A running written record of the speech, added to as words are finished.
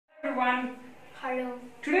everyone. Hello.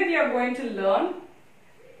 Today we are going to learn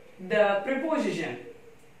the preposition.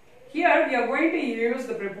 Here we are going to use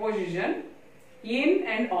the preposition in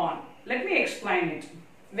and on. Let me explain it.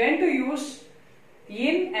 When to use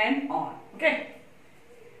in and on. Okay.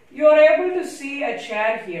 You are able to see a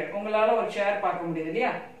chair here. உங்களால ஒரு chair பார்க்க முடியுது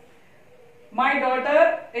இல்லையா? My daughter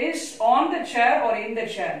is on the chair or in the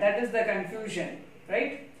chair. That is the confusion,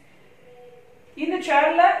 right? இந்த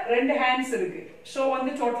chairல ரெண்டு hands இருக்கு. So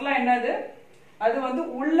வந்து டோட்டலா என்னது? அது வந்து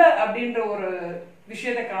உள்ள அப்படின்ற ஒரு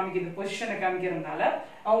விஷயத்தை காமிக்குது, பொசிஷனை காமிக்கிறதுனால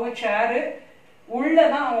அவங்க சேர் உள்ள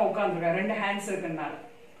தான் அவங்க உட்கார்ந்திருக்காங்க, ரெண்டு ஹேண்ட்ஸ் இருக்கறனால.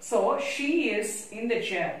 So she is in the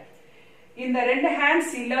chair. இந்த ரெண்டு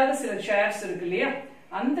ஹேண்ட்ஸ் இல்லாத சில சேர்ஸ் இருக்கு இல்லையா,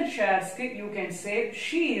 அந்த சேர்ஸ்க்கு you can say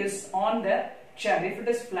she is on the chair if it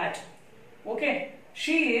is flat. Okay,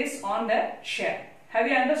 she is on the chair. Have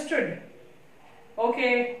you understood?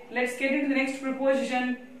 Okay, let's get into the next preposition.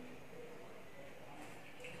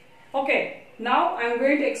 Okay, now I am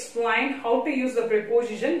going to explain how to use the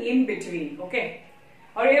preposition in between. Okay,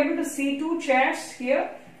 are you able to see two chairs here?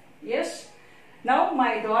 Yes. Now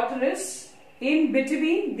my daughter is in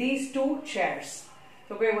between these two chairs.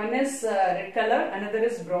 Okay, one is red color, another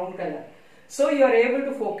is brown color. So you are able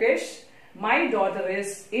to focus. My daughter is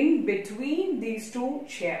in between these two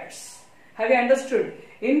chairs. Have you understood?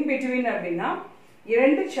 In between அப்படினா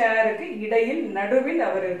இரண்டு சேருக்கு இடையில் நடுவில்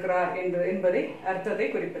அவர் இருக்கிறார் என்பதை அர்த்தத்தை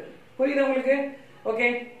குறிப்பது. புரியுதா உங்களுக்கு?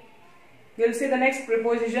 Okay, we'll see the next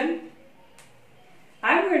preposition.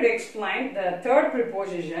 I'm going to explain the third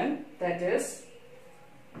preposition, that is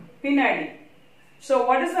pinadi. So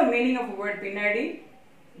what is the meaning of the word pinadi?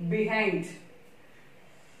 Behind.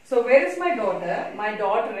 So where is my daughter? My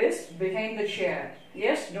daughter is behind the chair.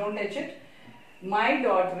 Yes, don't touch it. My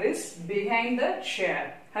daughter is behind the chair.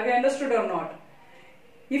 Have you understood or not?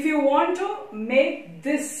 If you want to make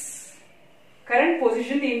this current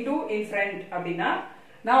position into in front abdina,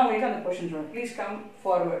 now we can the question. Please come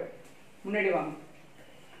forward. Munadi vaanga.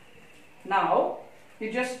 Now you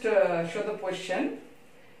just show the position.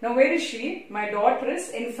 Now where is she? My daughter is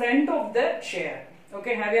in front of the chair.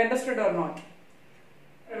 Okay, have you understood or not?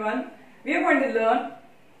 Everyone, we are going to learn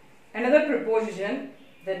another preposition,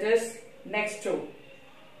 that is next to.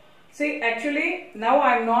 See, actually now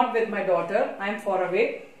I am not with my daughter, I am far away.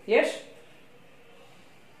 Yes.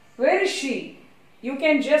 Where is she? You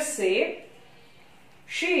can just say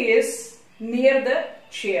she is near the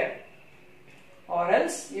chair, or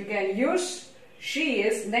else you can use she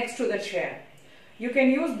is next to the chair. You can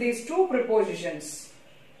use these two prepositions.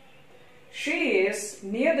 She is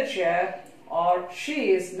near the chair or she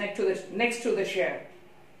is next to the chair.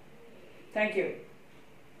 Thank you.